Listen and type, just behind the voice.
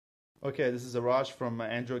Okay, this is Araj from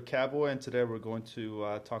Android Cowboy, and today we're going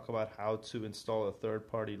to talk about how to install a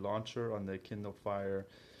third-party launcher on the Kindle Fire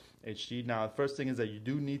HD. Now, the first thing is that you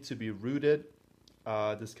do need to be rooted.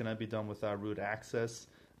 This cannot be done without root access.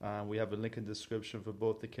 We have a link in the description for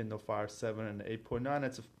both the Kindle Fire 7 and the 8.9.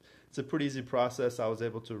 It's a pretty easy process. I was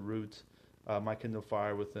able to root my Kindle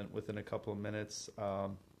Fire within a couple of minutes.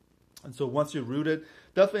 And so once you're rooted,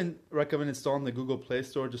 definitely recommend installing the Google Play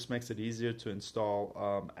Store. Just makes it easier to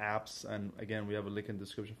install apps. And again, we have a link in the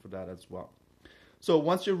description for that as well. So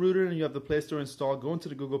once you're rooted and you have the Play Store installed, go into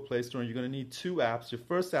the Google Play Store and you're going to need two apps. Your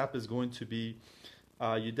first app is going to be,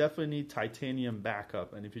 you definitely need Titanium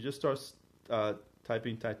Backup. And if you just start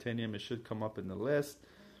typing Titanium, it should come up in the list.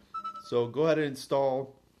 So go ahead and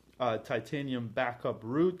install Titanium Backup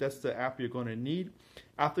Root. That's the app you're going to need.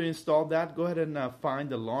 After you install that, go ahead and find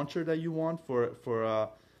the launcher that you want.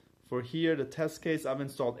 For here, the test case, I've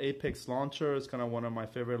installed Apex Launcher. It's kind of one of my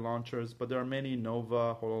favorite launchers, but there are many,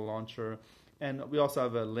 Nova, Holo Launcher, and we also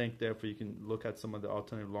have a link there for you can look at some of the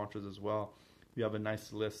alternative launchers as well. We have a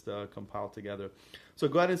nice list compiled together. So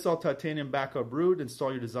go ahead and install Titanium Backup Root,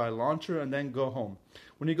 install your desired launcher, and then go home.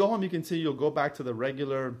 When you go home, you can see you'll go back to the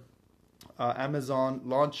regular Amazon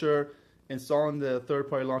launcher. Installing the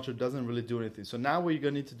third-party launcher doesn't really do anything. So now what you're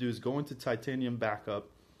going to need to do is go into Titanium Backup.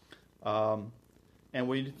 And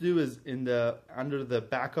what you need to do is under the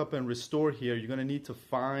Backup and Restore here, you're going to need to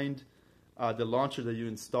find the launcher that you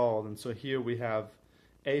installed. And so here we have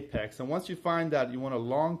Apex. And once you find that, you want to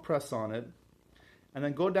long press on it. And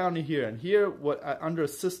then go down to here. And here, under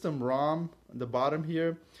System ROM, at the bottom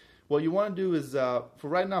here, what you want to do is, for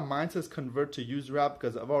right now, mine says convert to user app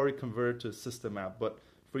because I've already converted to a system app. But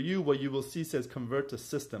for you, what you will see says convert to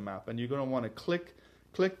system app. And you're going to want to click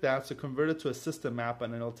that, so convert it to a system app,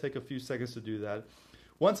 and it'll take a few seconds to do that.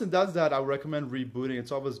 Once it does that, I would recommend rebooting.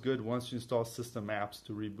 It's always good once you install system apps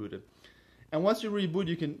to reboot it. And once you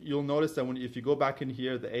reboot, you'll notice that if you go back in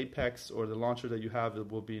here, the Apex or the launcher that you have, it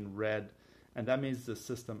will be in red, and that means the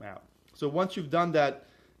system app. So once you've done that,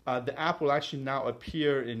 the app will actually now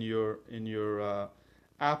appear in your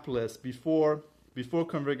app list. Before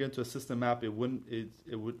converting it to a system app, it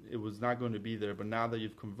was not going to be there. But now that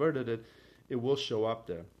you've converted it, it will show up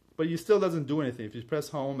there. But it still doesn't do anything. If you press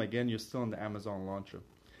home, again, you're still in the Amazon launcher.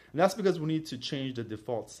 And that's because we need to change the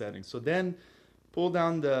default settings. So then pull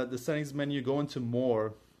down the settings menu, go into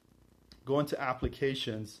more, go into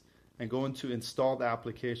applications, and go into installed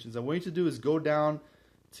applications. And what you need to do is go down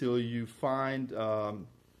till you find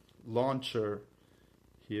launcher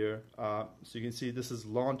here. So you can see this is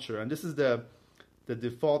launcher. And this is the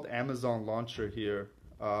default Amazon launcher here,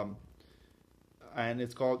 and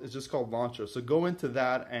it's just called launcher. So go into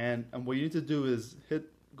that, and what you need to do is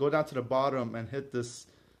go down to the bottom and hit this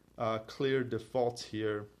clear defaults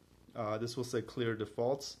here. This will say clear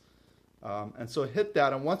defaults, and so hit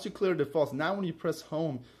that. And once you clear defaults, now when you press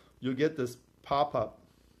home, you'll get this pop-up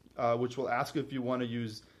which will ask you if you want to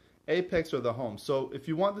use Apex or the home. So if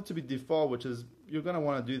you want it to be default, which is you're going to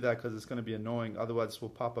want to do that because it's going to be annoying, otherwise this will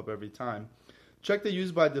pop up every time. Check the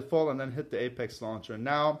use by default and then hit the Apex launcher.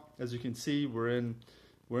 Now, as you can see, we're in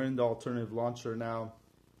the alternative launcher now,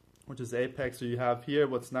 which is Apex. So you have here,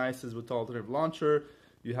 what's nice is with the alternative launcher,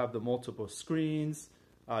 you have the multiple screens.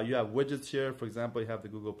 You have widgets here. For example, you have the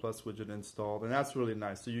Google Plus widget installed, and that's really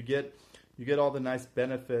nice. So you get all the nice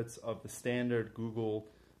benefits of the standard Google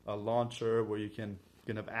launcher, where you can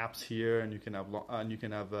have apps here, and you can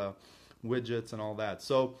have widgets and all that.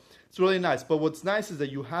 So it's really nice. But what's nice is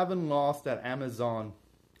that you haven't lost that Amazon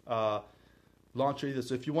launcher either.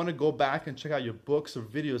 So if you want to go back and check out your books or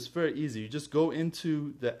videos, it's very easy. You just go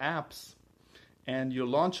into the apps and your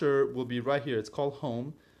launcher will be right here. It's called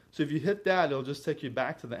Home. So if you hit that, it'll just take you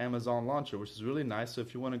back to the Amazon launcher, which is really nice. So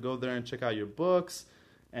if you want to go there and check out your books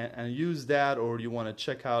and use that, or you want to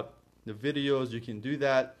check out the videos, you can do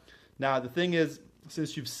that. Now the thing is,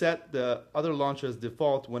 since you've set the other launcher as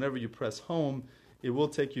default, whenever you press home, it will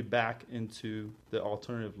take you back into the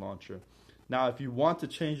alternative launcher. Now, if you want to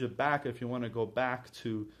change it back, if you want to go back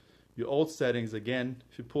to your old settings, again,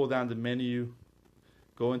 if you pull down the menu,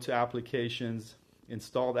 go into applications,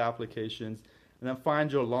 installed applications, and then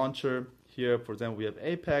find your launcher here. For example, we have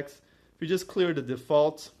Apex. If you just clear the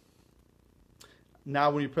default,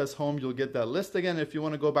 now when you press home, you'll get that list again. If you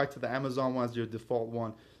want to go back to the Amazon one as your default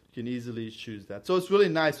one, you can easily choose that. So it's really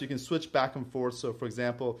nice. You can switch back and forth. So for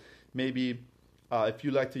example, maybe if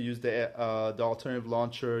you like to use the alternative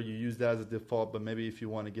launcher, you use that as a default, but maybe if you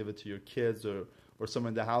want to give it to your kids or someone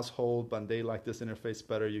in the household, but they like this interface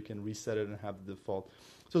better, you can reset it and have the default.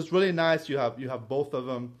 So it's really nice. You have both of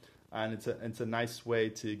them, and it's a nice way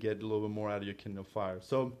to get a little bit more out of your Kindle Fire.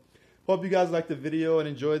 So Hope you guys liked the video and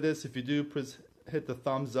enjoy this. If you do, please hit the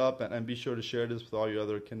thumbs up and be sure to share this with all your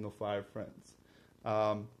other Kindle Fire friends.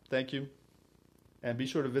 Thank you. And be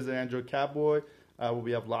sure to visit Android Cowboy, where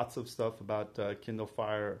we have lots of stuff about Kindle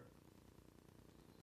Fire